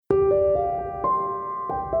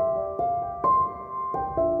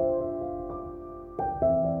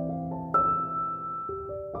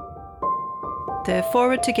the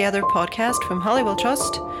Forward Together podcast from Holywell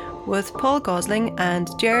Trust with Paul Gosling and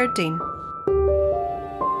Gerard Dean.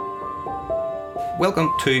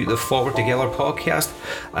 Welcome to the Forward Together podcast.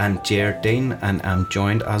 I'm Gerard Dean and I'm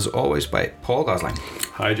joined as always by Paul Gosling.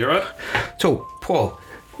 Hi Gerard. So Paul,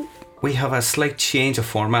 we have a slight change of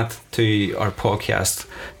format to our podcast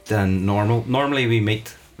than normal. Normally we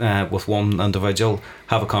meet with one individual,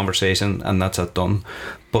 have a conversation and that's it, done.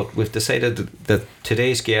 But we've decided that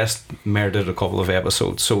today's guest merited a couple of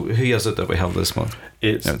episodes. So who is it that we have this month?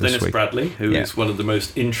 It's Dennis Bradley, who is one of the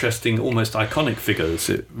most interesting, almost iconic figures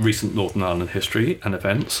in recent Northern Ireland history and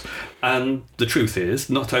events. And the truth is,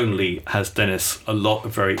 not only has Dennis a lot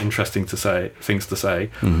of very interesting things to say,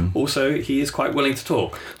 also he is quite willing to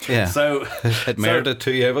talk. Yeah. So it merited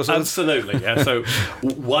 2 episodes. Absolutely. Yeah. So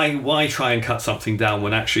why try and cut something down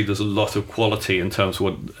when actually there's a lot of quality in terms of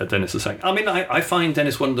what Dennis is saying? I mean, I find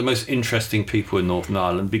Dennis one of the most interesting people in Northern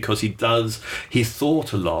Ireland because he's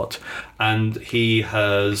thought a lot, and he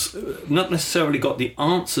has not necessarily got the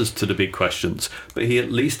answers to the big questions, but he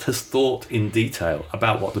at least has thought in detail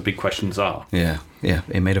about what the big questions are. Yeah,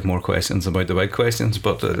 he might have more questions about the big questions,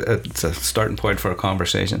 but it's a starting point for a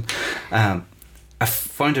conversation. I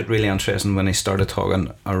found it really interesting when he started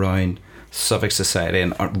talking around civic society,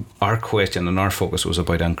 and our question and our focus was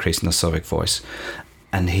about increasing the civic voice,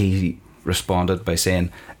 and he responded by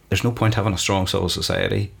saying there's no point having a strong civil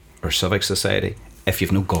society or civic society if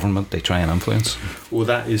you've no government they try and influence. Well,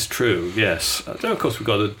 that is true, yes. Of course, we've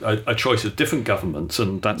got a choice of different governments,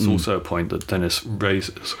 and that's also a point that Dennis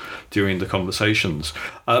raises during the conversations.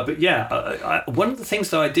 But yeah, one of the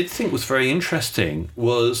things that I did think was very interesting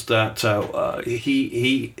was that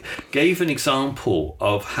he gave an example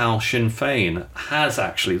of how Sinn Féin has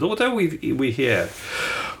actually, although we hear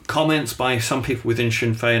comments by some people within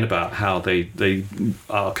Sinn Féin about how they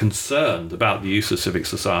are concerned about the use of civic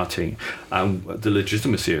society and the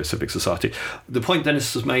legitimacy of civic society. The point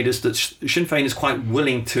Dennis has made is that Sinn Féin is quite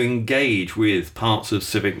willing to engage with parts of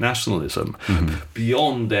civic nationalism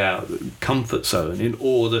beyond their comfort zone in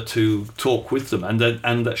order to talk with them, and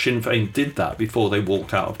that Sinn Féin did that before they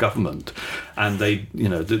walked out of government. And the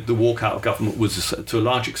walk out of government was to a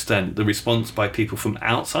large extent the response by people from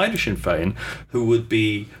outside of Sinn Féin who would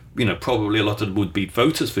be, probably a lot of them would be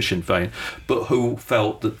voters for Sinn Féin, but who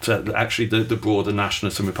felt that actually the broader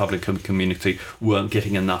nationalist and Republican community weren't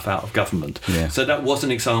getting enough out of government. Yeah. So that was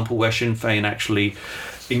an example where Sinn Féin actually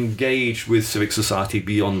engaged with civic society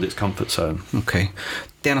beyond its comfort zone. Okay.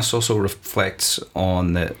 Dennis also reflects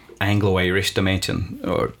on the Anglo-Irish dimension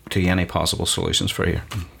or to any possible solutions for here.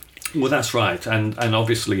 Well, that's right, and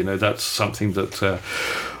obviously, that's something that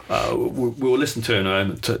we'll listen to in a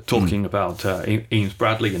moment, talking about Eames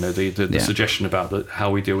Bradley, the suggestion about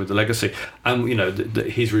how we deal with the legacy, and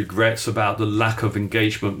his regrets about the lack of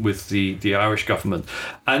engagement with the Irish government,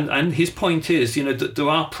 and his point is, that there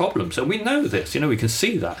are problems, and we know this. We can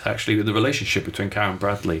see that actually with the relationship between Karen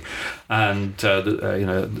Bradley and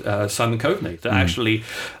Simon Coveney. That actually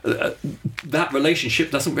that relationship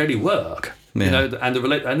doesn't really work. Yeah.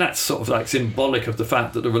 And that's sort of like symbolic of the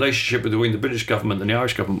fact that the relationship between the British government and the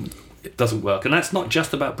Irish government, it doesn't work. And that's not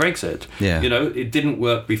just about Brexit. Yeah. It didn't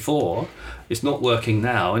work before, it's not working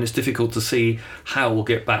now, and it's difficult to see how we'll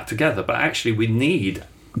get back together. But actually we need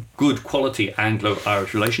good quality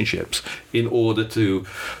Anglo-Irish relationships in order to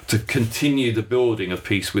continue the building of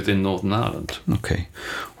peace within Northern Ireland. Okay.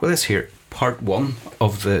 Well, let's hear part one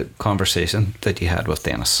of the conversation that you had with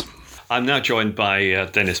Dennis. I'm now joined by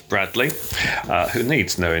Dennis Bradley, who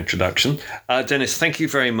needs no introduction. Dennis, thank you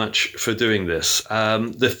very much for doing this.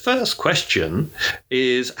 The first question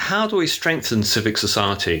is, how do we strengthen civic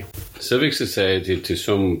society? Civic society, to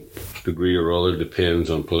some degree or other, depends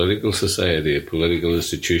on political society, political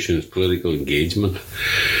institutions, political engagement.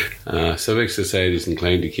 Civic society is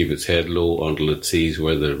inclined to keep its head low until it sees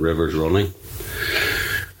where the river's running.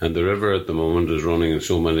 And the river at the moment is running in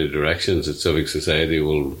so many directions that civic society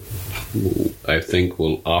will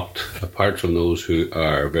opt, apart from those who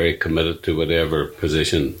are very committed to whatever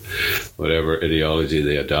position, whatever ideology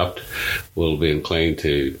they adopt, will be inclined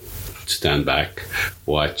to stand back,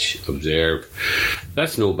 watch, observe.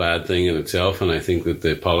 That's no bad thing in itself, and I think that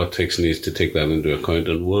the politics needs to take that into account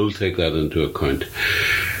and will take that into account.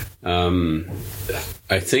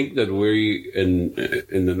 I think that we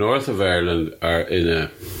in the north of Ireland are in a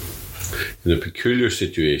peculiar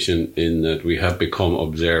situation in that we have become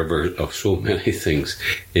observers of so many things,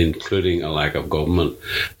 including a lack of government,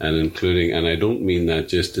 and I don't mean that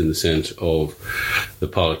just in the sense of the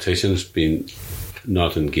politicians being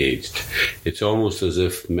not engaged. It's almost as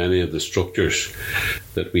if many of the structures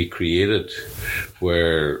that we created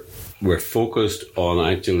were we're focused on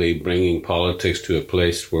actually bringing politics to a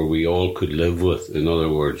place where we all could live with. In other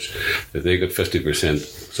words, if they got 50%,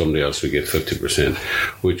 somebody else would get 50%,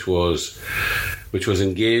 which was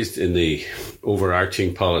engaged in the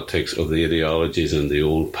overarching politics of the ideologies and the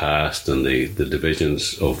old past and the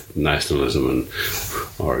divisions of nationalism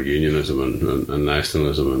or unionism and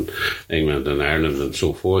nationalism in England and Ireland and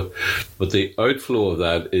so forth. But the outflow of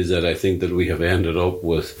that is that I think that we have ended up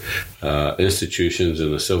with institutions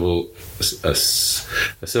in a civil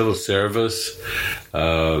service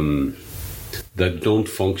that don't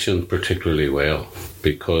function particularly well,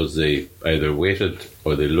 because they either waited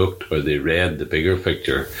or they looked or they read the bigger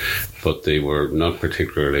picture, but they were not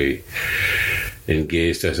particularly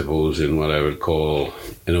engaged, I suppose, in what I would call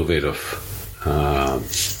innovative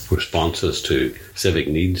responses to civic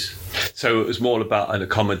needs. So it was more about an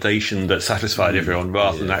accommodation that satisfied everyone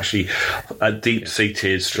rather than actually a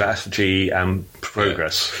deep-seated strategy and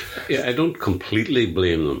progress. Yeah, I don't completely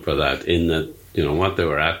blame them for that, in that, you know, what they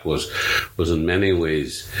were at was in many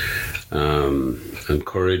ways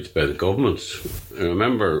encouraged by the governments.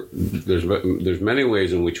 Remember, there's many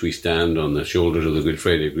ways in which we stand on the shoulders of the Good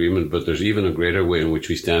Friday Agreement, but there's even a greater way in which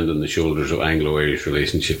we stand on the shoulders of Anglo-Irish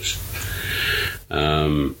relationships.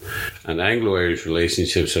 And Anglo-Irish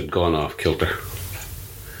relationships had gone off kilter.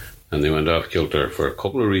 And they went off kilter for a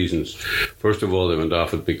couple of reasons. First of all, they went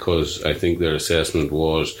off it because I think their assessment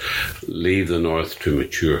was leave the North to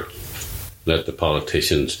mature. Let the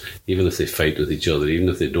politicians, even if they fight with each other, even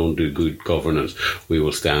if they don't do good governance, we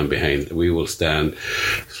will stand behind. We will stand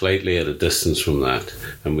slightly at a distance from that,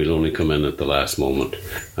 and we'll only come in at the last moment,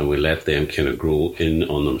 and we let them kind of grow in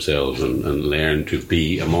on themselves and learn to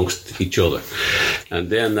be amongst each other. And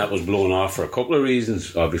then that was blown off for a couple of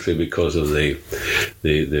reasons, obviously because of the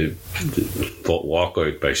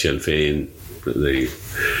walkout by Sinn Féin,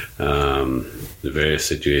 the various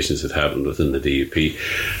situations that happened within the DUP.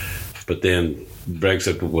 But then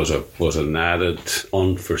Brexit was an added,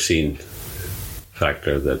 unforeseen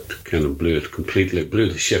factor that kind of blew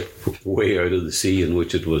the ship way out of the sea in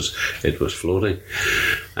which it was floating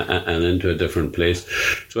and into a different place.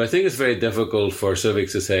 So I think it's very difficult for civic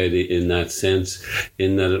society in that sense,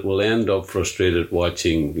 in that it will end up frustrated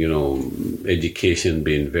watching, you know, education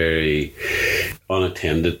being very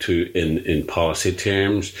unattended to in policy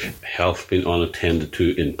terms, health being unattended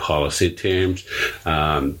to in policy terms,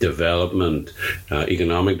 development,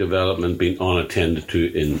 economic development being unattended to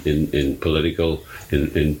in political,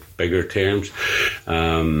 in bigger terms.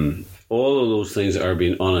 All of those things are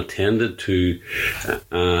being unattended to,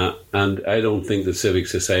 and I don't think that civic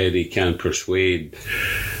society can persuade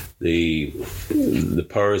the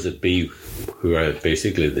powers that be, who are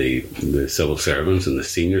basically the civil servants and the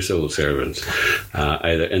senior civil servants,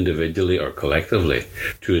 either individually or collectively,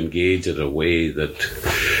 to engage in a way that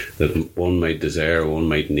one might desire, one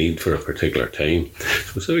might need for a particular time.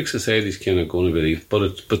 So civic society is kind of going to be,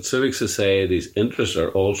 but civic society's interests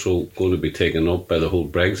are also going to be taken up by the whole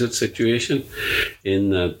Brexit situation,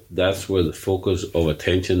 in that that's where the focus of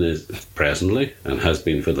attention is presently, and has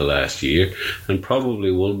been for the last year, and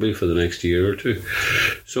probably will be for the next year or two.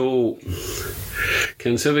 So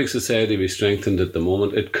can civic society be strengthened at the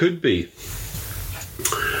moment? It could be.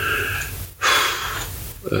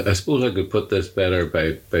 I suppose I could put this better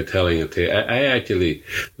by telling it to you. I actually,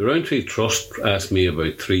 the Rowntree Trust asked me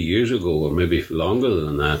about 3 years ago, or maybe longer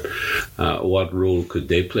than that, what role could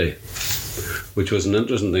they play? Which was an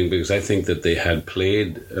interesting thing, because I think that they had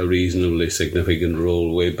played a reasonably significant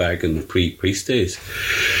role way back in the pre-Priest days.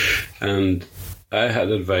 And I had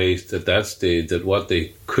advised at that stage that what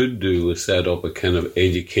they could do was set up a kind of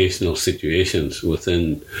educational situations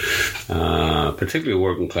within particularly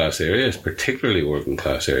working class areas. If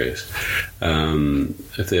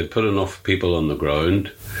they had put enough people on the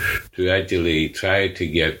ground to actually try to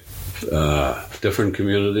get different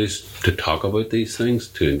communities to talk about these things,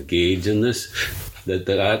 to engage in this,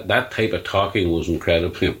 that type of talking was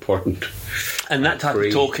incredibly important. And that type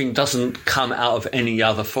of talking doesn't come out of any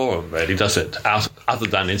other forum, really, does it? Other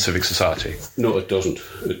than in civic society? No, it doesn't.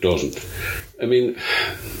 It doesn't. I mean,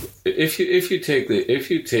 if you take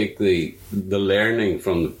the learning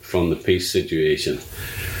from the peace situation,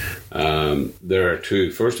 there are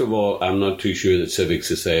two. First of all, I'm not too sure that civic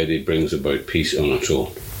society brings about peace on its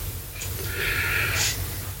own.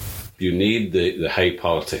 You need the high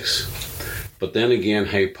politics. But then again,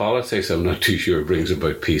 high politics, I'm not too sure brings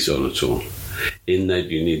about peace on its own, in that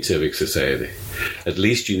you need civic society. At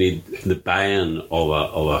least you need the buy-in of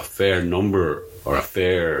a fair number, or a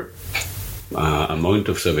fair amount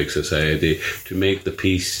of civic society to make the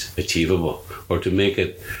peace achievable, or to make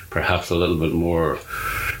it perhaps a little bit more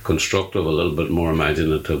constructive, a little bit more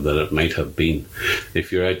imaginative than it might have been.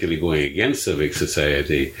 If you're actually going against civic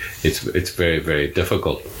society, it's very, very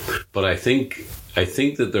difficult. But I think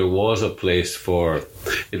that there was a place for,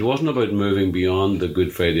 it wasn't about moving beyond the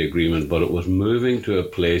Good Friday Agreement, but it was moving to a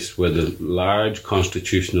place where the large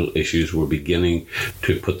constitutional issues were beginning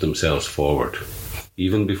to put themselves forward,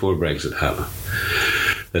 even before Brexit happened.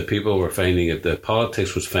 That people were finding it, that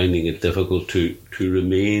politics was finding it difficult to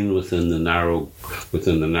remain within the narrow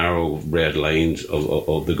red lines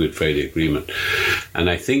of the Good Friday Agreement. And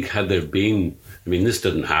I think had there been, I mean, this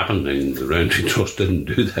didn't happen, and the Rowntree Trust didn't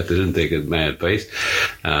do that. They didn't take my advice.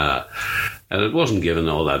 And it wasn't given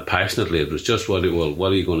all that passionately. It was just, what are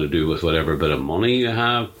you going to do with whatever bit of money you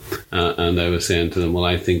have? And I was saying to them, well,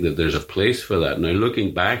 I think that there's a place for that. Now,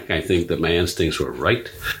 looking back, I think that my instincts were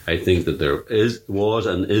right. I think that there was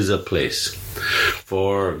and is a place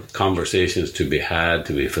for conversations to be had,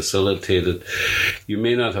 to be facilitated. You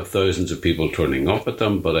may not have thousands of people turning up at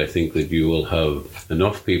them, but I think that you will have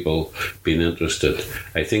enough people being interested.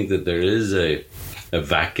 I think that there is a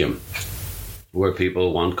vacuum where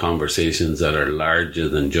people want conversations that are larger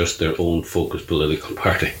than just their own focused political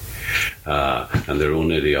party and their own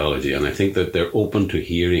ideology. And I think that they're open to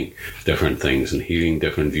hearing different things and hearing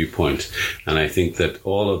different viewpoints. And I think that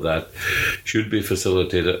all of that should be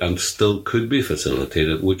facilitated and still could be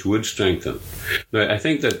facilitated, which would strengthen. Now, I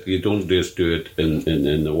think that you don't just do it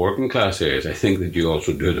in the working class areas. I think that you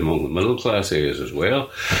also do it among the middle class areas as well.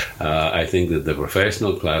 I think that the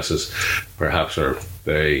professional classes perhaps are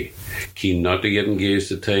very keen not to get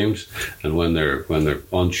engaged at times, and when they're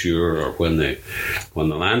unsure, or when the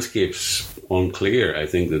landscape's unclear, I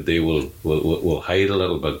think that they will hide a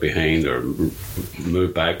little bit behind or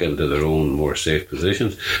move back into their own more safe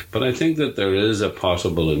positions. But I think that there is a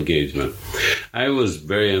possible engagement. I was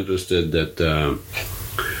very interested that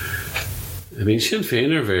Sinn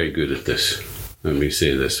Féin are very good at this. Let me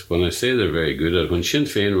say this. When I say they're very good at it, when Sinn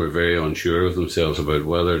Féin were very unsure of themselves about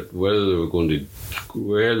where they were going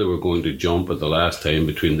to jump at the last time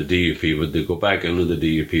between the DUP, would they go back into the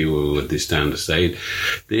DUP or would they stand aside?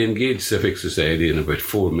 They engaged civic society in about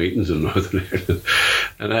 4 meetings in Northern Ireland,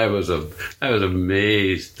 and I was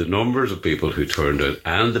amazed the numbers of people who turned out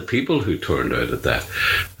and the people who turned out at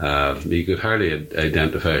that. You could hardly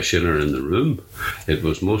identify a Shinner in the room. It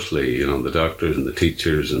was mostly, the doctors and the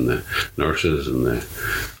teachers and the nurses and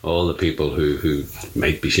all the people who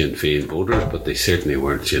might be Sinn Féin voters, but they certainly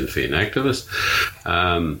weren't Sinn Féin activists.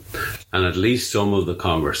 And at least some of the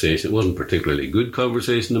conversation, it wasn't particularly good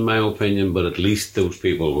conversation in my opinion, but at least those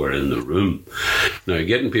people were in the room. Now,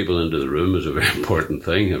 getting people into the room is a very important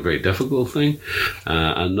thing, a very difficult thing,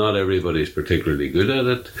 and not everybody's particularly good at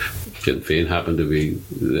it. Sinn Féin happened to be,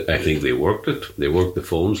 I think they worked it. They worked the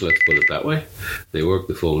phones, let's put it that way. They worked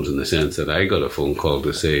the phones in the sense that I got a phone call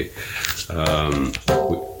to say,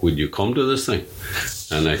 would you come to this thing?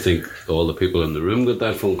 And I think all the people in the room got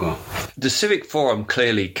that phone call. The Civic Forum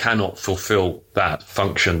clearly cannot fulfil that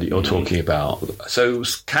function that you're talking about. So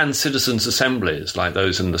can citizens' assemblies like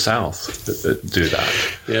those in the South do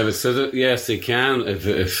that? Yeah, but yes, they can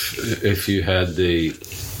if you had the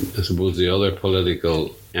other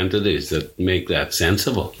political entities that make that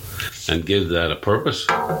sensible and give that a purpose.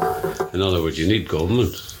 In other words, you need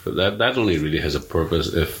government, but that only really has a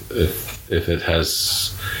purpose if it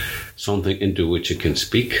has something into which it can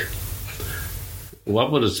speak.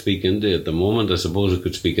 What would it speak into at the moment? I suppose it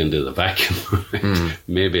could speak into the vacuum. Right?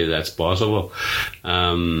 Maybe that's possible.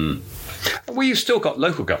 Well, you've still got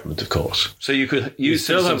local government, of course, so you could use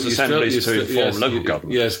citizens' assemblies to inform local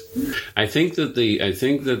government. Yes, I think that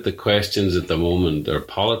the questions at the moment, or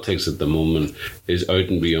politics at the moment, is out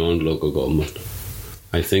and beyond local government.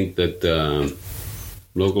 I think that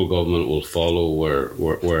local government will follow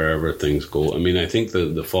wherever things go. I mean, I think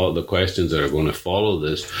the questions that are going to follow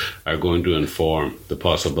this are going to inform the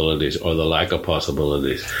possibilities or the lack of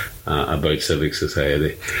possibilities about civic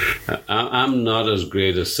society. I'm not as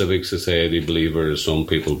great a civic society believer as some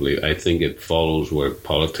people believe. I think it follows where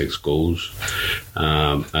politics goes.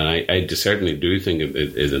 And I certainly do think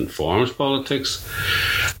it informs politics,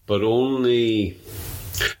 but only...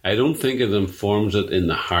 I don't think it informs it in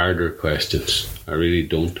the harder questions. I really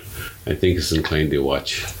don't. I think it's inclined to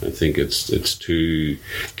watch. I think it's too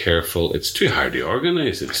careful. It's too hard to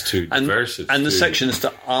organise. It's too diverse. The sections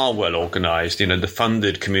that are well organised, the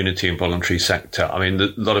funded community and voluntary sector, I mean,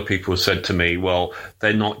 a lot of people have said to me, well,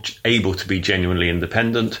 they're not able to be genuinely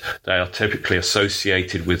independent. They are typically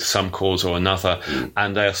associated with some cause or another,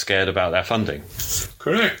 and they are scared about their funding.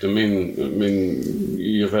 Correct. I mean,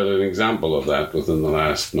 you've had an example of that within the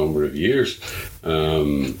last number of years.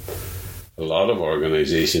 A lot of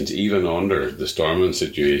organisations, even under the Stormont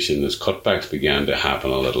situation, as cutbacks began to happen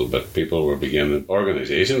a little bit,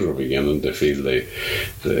 organisations were beginning to feel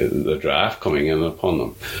the draft coming in upon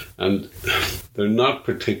them. And they're not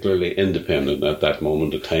particularly independent at that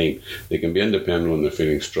moment of time. They can be independent when they're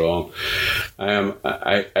feeling strong.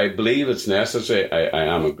 I believe it's necessary. I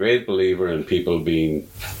am a great believer in people being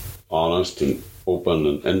honest and open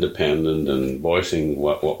and independent and voicing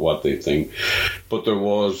what they think. But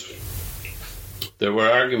there were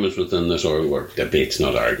arguments within this, or were debates,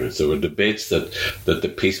 not arguments. There were debates that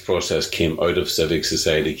the peace process came out of civic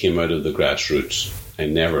society, came out of the grassroots. I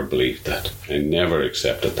never believed that. I never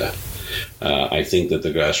accepted that. I think that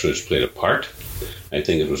the grassroots played a part. I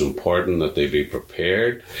think it was important that they be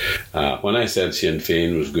prepared. When I said Sinn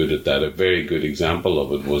Féin was good at that, a very good example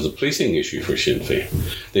of it was the policing issue for Sinn Féin.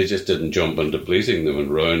 They just didn't jump into policing. They went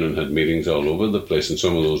round and had meetings all over the place, and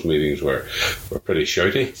some of those meetings were pretty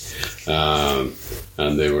shouty,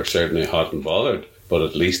 and they were certainly hot and bothered, but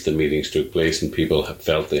at least the meetings took place and people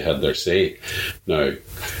felt they had their say. Now,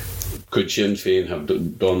 could Sinn Féin have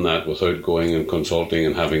done that without going and consulting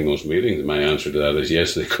and having those meetings? My answer to that is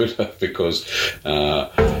yes, they could have, because people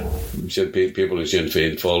in Sinn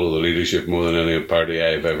Féin follow the leadership more than any party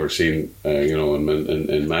I've ever seen,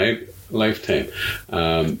 in my lifetime.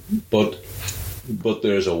 But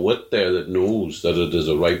there's a wit there that knows that it is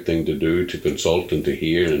the right thing to do, to consult and to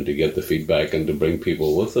hear and to get the feedback and to bring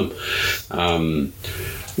people with them.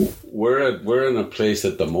 We're in a place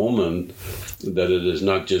at the moment that it is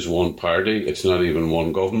not just one party. It's not even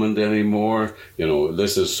one government anymore.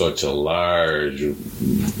 This is such a large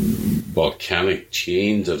volcanic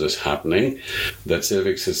change that is happening that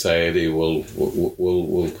civic society will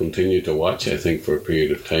continue to watch, I think, for a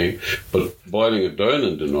period of time. But boiling it down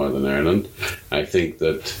into Northern Ireland, I think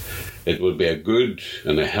that it would be a good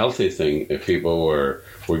and a healthy thing if people were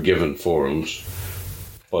given forums.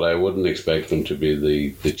 But I wouldn't expect them to be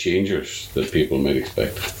the changers that people might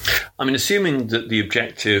expect. I mean, assuming that the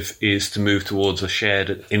objective is to move towards a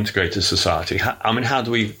shared, integrated society, how do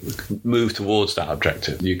we move towards that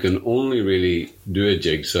objective? You can only really do a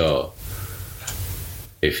jigsaw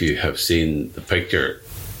if you have seen the picture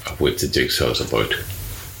of what the jigsaw is about.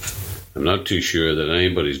 I'm not too sure that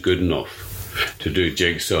anybody's good enough to do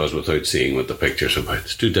jigsaws without seeing what the picture's about.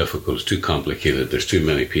 It's too difficult, it's too complicated, there's too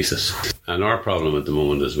many pieces. And our problem at the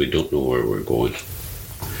moment is we don't know where we're going.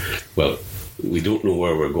 Well, we don't know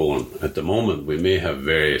where we're going. At the moment, we may have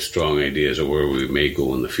various strong ideas of where we may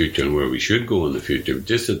go in the future and where we should go in the future. But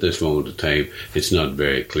just at this moment of time, it's not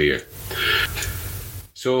very clear.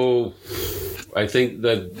 So I think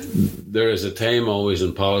that there is a time always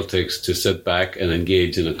in politics to sit back and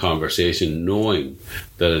engage in a conversation knowing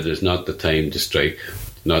that it is not the time to strike,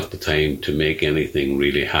 not the time to make anything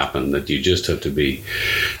really happen, that you just have to be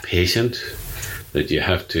patient, that you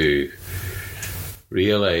have to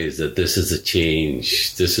realise that this is a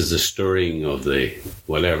change, this is a stirring of the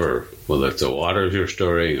whatever, whether it's the waters you're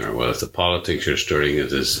stirring or whether it's the politics you're stirring,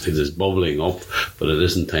 it is bubbling up, but it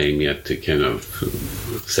isn't time yet to kind of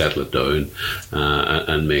settle it down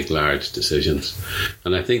and make large decisions.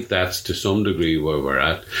 And I think that's to some degree where we're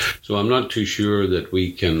at. So I'm not too sure that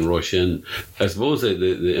we can rush in. I suppose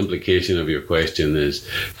the implication of your question is,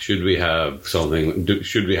 should we have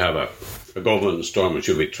a government in Stormont?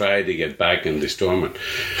 Should we try to get back into Stormont?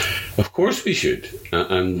 Of course we should,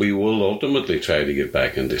 and we will ultimately try to get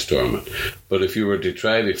back into Stormont. But if you were to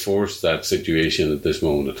try to force that situation at this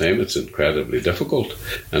moment of time, it's incredibly difficult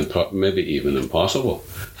and maybe even impossible,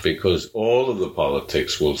 because all of the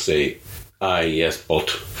politics will say, aye, yes,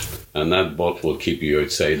 but. And that but will keep you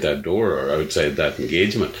outside that door or outside that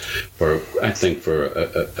engagement for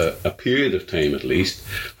a period of time at least.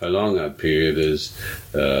 How long that period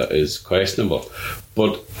is questionable.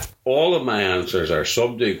 But all of my answers are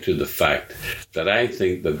subject to the fact that I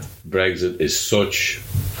think that Brexit is such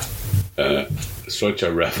a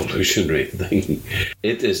revolutionary thing.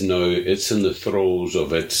 It's in the throes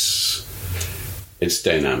of its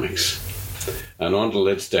dynamics. And until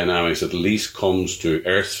its dynamics at least comes to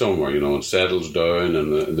earth somewhere, and settles down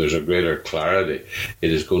and there's a greater clarity,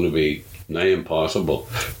 it is going to be nigh impossible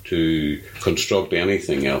to construct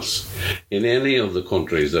anything else. In any of the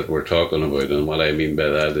countries that we're talking about, and what I mean by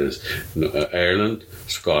that is Ireland,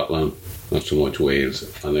 Scotland, not so much Wales,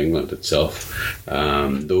 and England itself,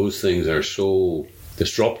 those things are so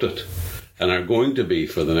disrupted and are going to be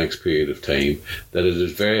for the next period of time that it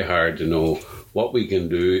is very hard to know what we can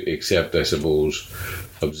do, except, I suppose,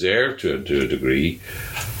 observe to a degree,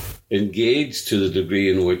 engage to the degree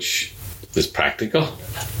in which is practical,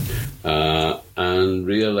 and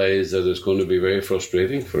realise that it's going to be very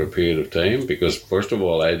frustrating for a period of time, because first of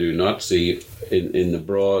all, I do not see in the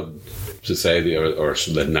broad society or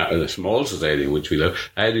the small society in which we live,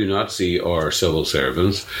 I do not see our civil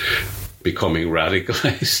servants becoming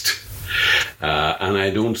radicalised, and I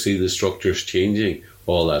don't see the structures changing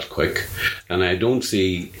all that quick, and I don't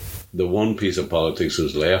see the one piece of politics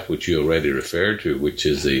that's left, which you already referred to, which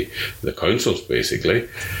is the councils, basically.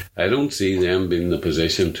 I don't see them being in the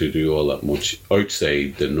position to do all that much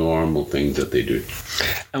outside the normal things that they do.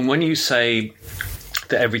 And when you say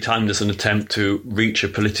that every time there's an attempt to reach a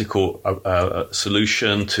political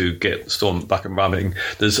solution to get Stormont back and running,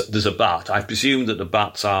 there's a but. I presume that the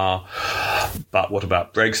buts are, but what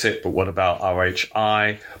about Brexit? But what about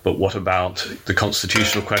RHI? But what about the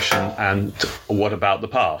constitutional question? And what about the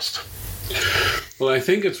past? Well, I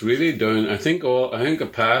think it's really down. I think the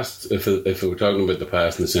past. If we're talking about the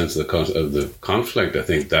past in the sense of the conflict, I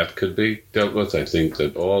think that could be dealt with. I think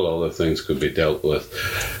that all other things could be dealt with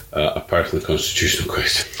apart from the constitutional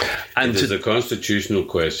question. And it is the constitutional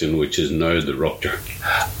question which is now the rupture.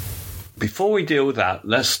 Before we deal with that,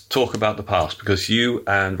 let's talk about the past, because you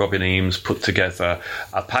and Robin Eames put together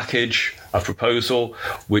a package, a proposal,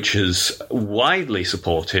 which is widely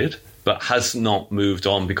supported, but has not moved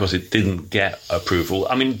on because it didn't get approval.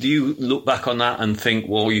 I mean, do you look back on that and think,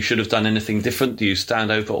 well, you should have done anything different? Do you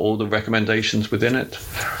stand over all the recommendations within it?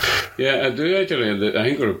 Yeah, I do actually. I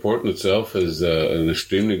think the report in itself is an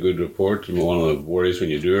extremely good report. And one of the worries when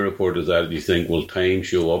you do a report is that you think, will time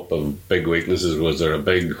show up of big weaknesses? Was there a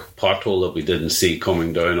big pothole that we didn't see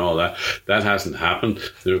coming down? All that. That hasn't happened.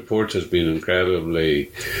 The report has been incredibly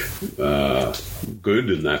good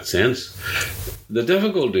in that sense. The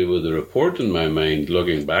difficulty with the report, in my mind,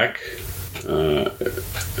 looking back,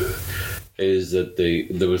 is that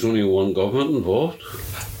there was only one government involved.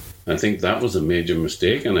 I think that was a major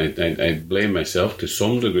mistake, and I blame myself to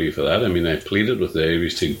some degree for that. I mean, I pleaded with the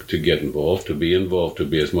Irish to get involved, to be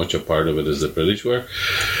as much a part of it as the British were.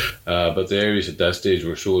 But the Irish at that stage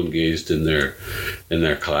were so engaged in their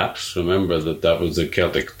collapse. Remember that was the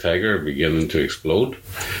Celtic Tiger beginning to explode.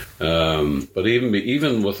 But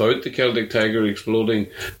even without the Celtic Tiger exploding,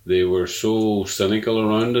 they were so cynical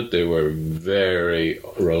around it. They were very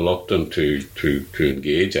reluctant to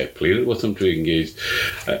engage. I pleaded with them to engage.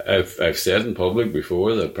 I've said in public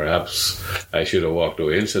before that perhaps I should have walked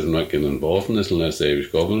away and said I'm not getting involved in this unless the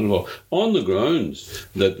Irish government involved, on the grounds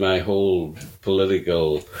that my whole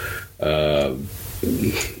political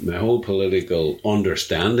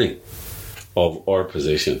understanding of our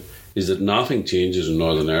position is that nothing changes in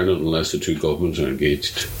Northern Ireland unless the two governments are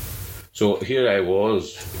engaged. So here I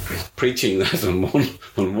was preaching that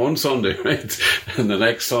on one Sunday, right, and the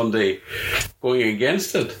next Sunday going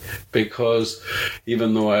against it, because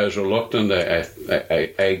even though I was reluctant,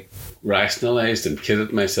 I rationalised and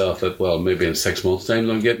kidded myself that, well, maybe in 6 months' time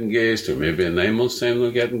they'll get engaged, or maybe in 9 months' time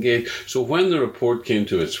they'll get engaged. So when the report came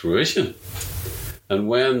to its fruition, and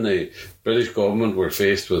when the British government were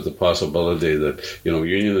faced with the possibility that,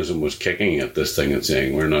 unionism was kicking at this thing and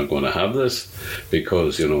saying, we're not going to have this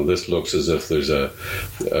because, this looks as if there's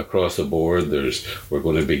across the board, we're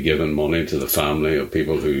going to be giving money to the family of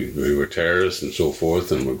people who were terrorists and so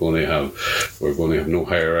forth, and we're going to have no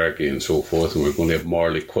hierarchy and so forth, and we're going to have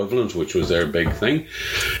moral equivalence, which was their big thing.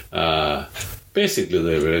 Basically,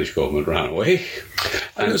 the British government ran away.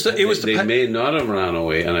 And they may not have ran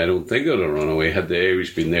away, and I don't think they would have run away had the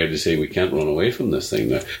Irish been there to say we can't run away from this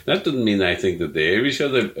thing. Now, that doesn't mean I think that the Irish are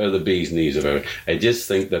the bee's knees of it. I just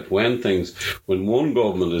think that when one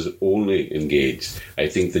government is only engaged, I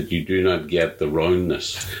think that you do not get the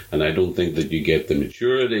roundness, and I don't think that you get the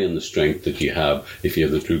maturity and the strength that you have if you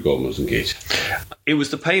have the two governments engaged. It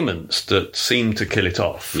was the payments that seemed to kill it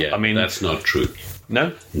off. Yeah, I mean, that's not true.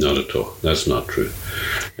 No? Not at all. That's not true.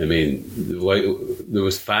 I mean, there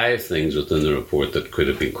was 5 things within the report that could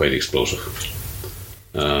have been quite explosive.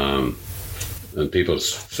 And people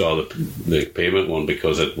saw the payment one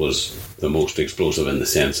because it was the most explosive in the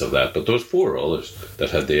sense of that. But there was 4 others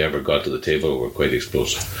that, had they ever got to the table, were quite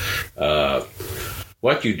explosive.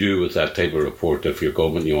 What you do with that type of report, if your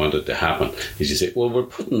government, you want it to happen, is you say, well, we're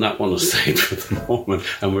putting that one aside for the moment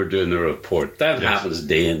and we're doing the report. That happens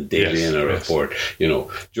daily in a report.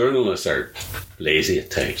 Journalists are lazy at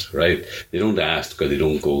times, right? They don't ask because they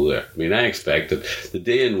don't go there. I mean, I expected the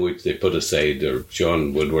day in which they put aside, or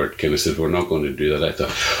Sean Woodward kind of said, we're not going to do that. I thought,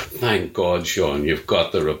 thank God, Sean, you've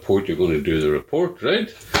got the report, you're going to do the report,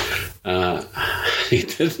 right? he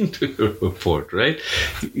didn't do a report, right?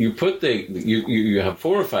 You put you have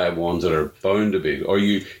 4 or 5 ones that are bound to be, or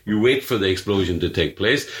you wait for the explosion to take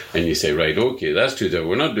place, and you say, right, okay, that's too tough.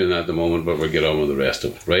 We're not doing that at the moment, but we'll get on with the rest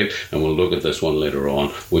of it, right? And we'll look at this one later on,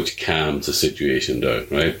 which calms the situation down,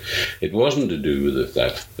 right? It wasn't to do with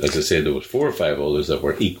that. As I said, there was 4 or 5 others that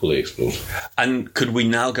were equally explosive. And could we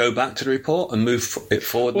now go back to the report and move it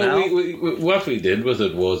forward now? What we did with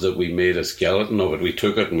it was that we made a skeleton of it. We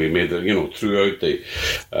took it and we made throughout the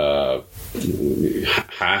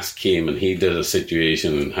Haas came and he did a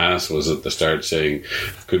situation, and Haas was at the start saying,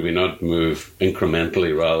 could we not move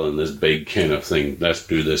incrementally rather than this big kind of thing? Let's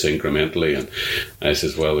do this incrementally. And I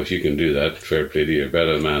says, well, if you can do that, fair play to you,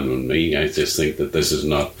 better man than me. I just think that this is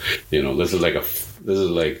not, this is like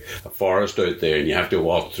a forest out there, and you have to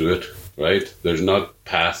walk through it. Right? There's not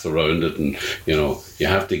paths around it, and you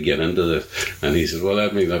have to get into this. And he says, well,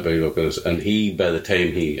 let me look at this. And he, by the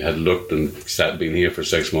time he had looked and been here for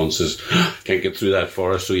 6 months, says, can't get through that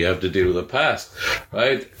forest, so you have to deal with the past,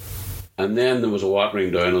 right? And then there was a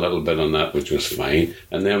watering down a little bit on that, which was fine.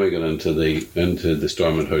 And then we got into the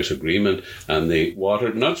Stormont House Agreement, and they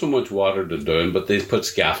not so much watered it down, but they put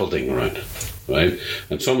scaffolding around it, right?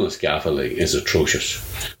 And some of the scaffolding is atrocious.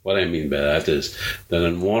 What I mean by that is that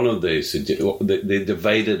in one of they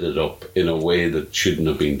divided it up in a way that shouldn't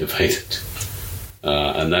have been divided.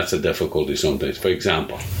 And that's a difficulty sometimes. For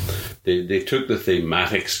example, they took the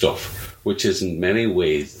thematic stuff, which is in many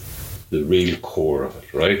ways the real core of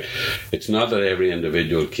it, right? It's not that every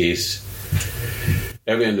individual case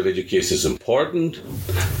is important,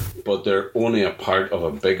 but they're only a part of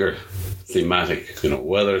a bigger thematic,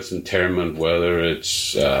 whether it's internment, whether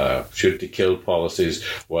it's shoot to kill policies,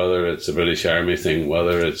 whether it's the British Army thing,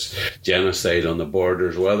 whether it's genocide on the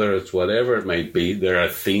borders, whether it's whatever it might be, there are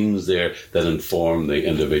themes there that inform the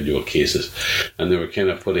individual cases. And they were kind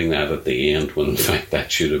of putting that at the end, when in fact that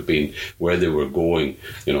should have been where they were going.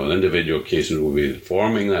 Individual cases will be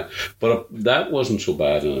informing that. But that wasn't so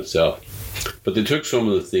bad in itself. But they took some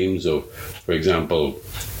of the themes of, for example,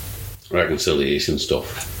 reconciliation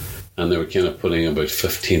stuff, and they were kind of putting about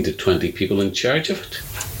 15 to 20 people in charge of it.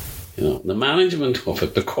 The management of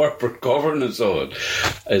it, the corporate governance of it.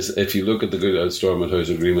 As if you look at the good old Stormont House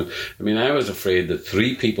Agreement, I was afraid that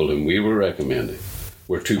 3 people whom we were recommending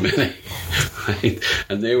were too many, right?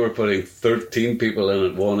 And they were putting 13 people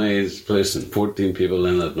in at one place and 14 people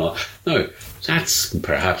in at another. Now, that's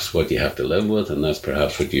perhaps what you have to live with, and that's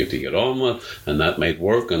perhaps what you have to get on with, and that might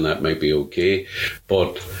work, and that might be okay.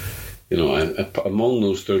 But among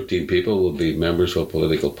those 13 people will be members of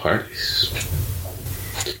political parties.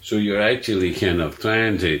 So you're actually kind of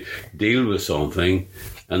trying to deal with something,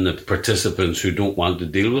 and the participants who don't want to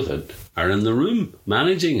deal with it are in the room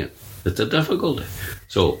managing it. It's a difficulty.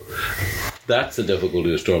 So that's the difficulty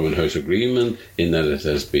of the Stormont House Agreement, in that it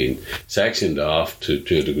has been sectioned off to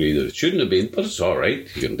a degree that it shouldn't have been, but it's all right.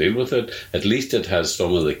 You can deal with it. At least it has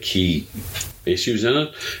some of the key issues in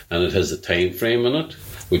it, and it has a time frame in it,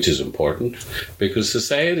 which is important, because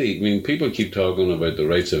society, people keep talking about the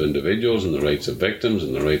rights of individuals and the rights of victims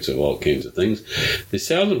and the rights of all kinds of things. They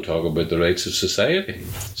seldom talk about the rights of society.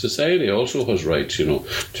 Society also has rights,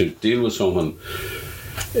 to deal with someone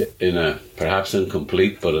in a perhaps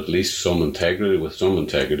incomplete, but at least with some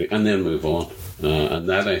integrity, and then move on. And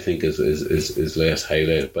that, I think, is less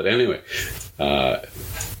highlighted. But anyway,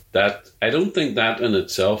 that I don't think that in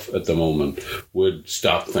itself at the moment would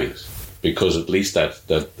stop things, because at least that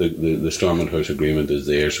the Stormont House Agreement is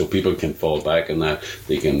there, so people can fall back on that.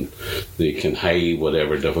 They can hide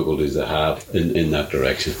whatever difficulties they have in that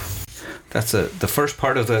direction. That's the first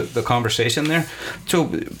part of the conversation there.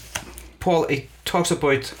 So, Paul, it talks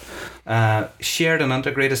about shared and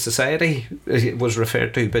integrated society. It was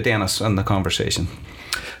referred to by Dennis in the conversation.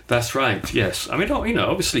 That's right, yes.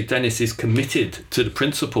 Obviously Dennis is committed to the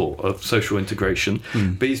principle of social integration,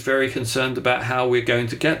 but he's very concerned about how we're going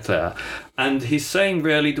to get there. And he's saying,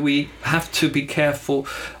 really, that we have to be careful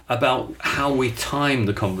about how we time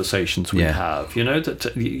the conversations we have.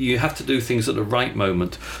 That you have to do things at the right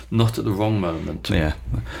moment, not at the wrong moment. Yeah,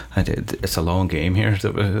 it's a long game here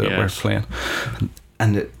that we're playing.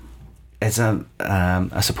 And it's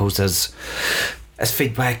I suppose as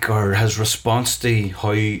feedback or his response to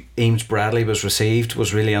how Eames Bradley was received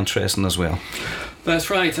was really interesting as well. That's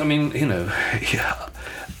right.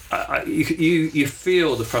 You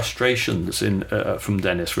feel the frustrations from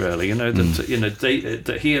Dennis, really.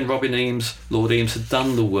 That he and Robin Eames, Lord Eames, had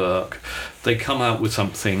done the work. They come out with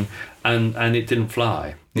something, and it didn't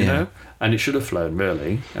fly. You know. And it should have flown,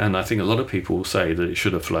 really. And I think a lot of people say that it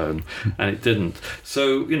should have flown, and it didn't.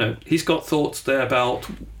 So, he's got thoughts there about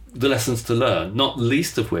the lessons to learn, not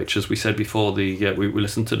least of which, as we said before, we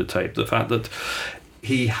listened to the tape, the fact that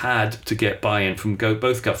he had to get buy-in from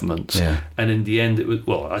both governments, and in the end it was,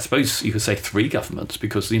 well, I suppose you could say 3 governments,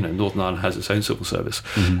 because Northern Ireland has its own civil service,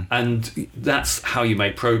 and that's how you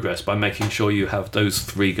make progress, by making sure you have those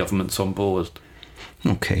 3 governments on board.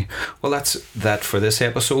 Okay, well, that's that for this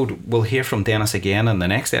episode. We'll hear from Dennis again in the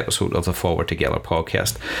next episode of the Forward Together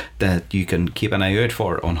podcast, that you can keep an eye out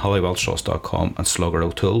for on hollywelltrust.com and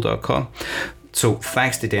sluggerotool.com. So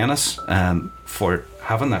thanks to Dennis for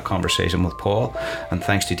having that conversation with Paul, and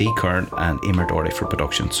thanks to Dee Kern and Emer Doherty for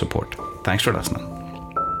production support. Thanks for listening.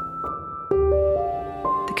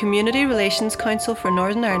 The Community Relations Council for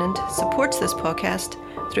Northern Ireland supports this podcast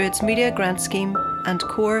through its Media Grant Scheme and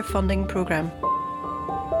Core Funding Programme.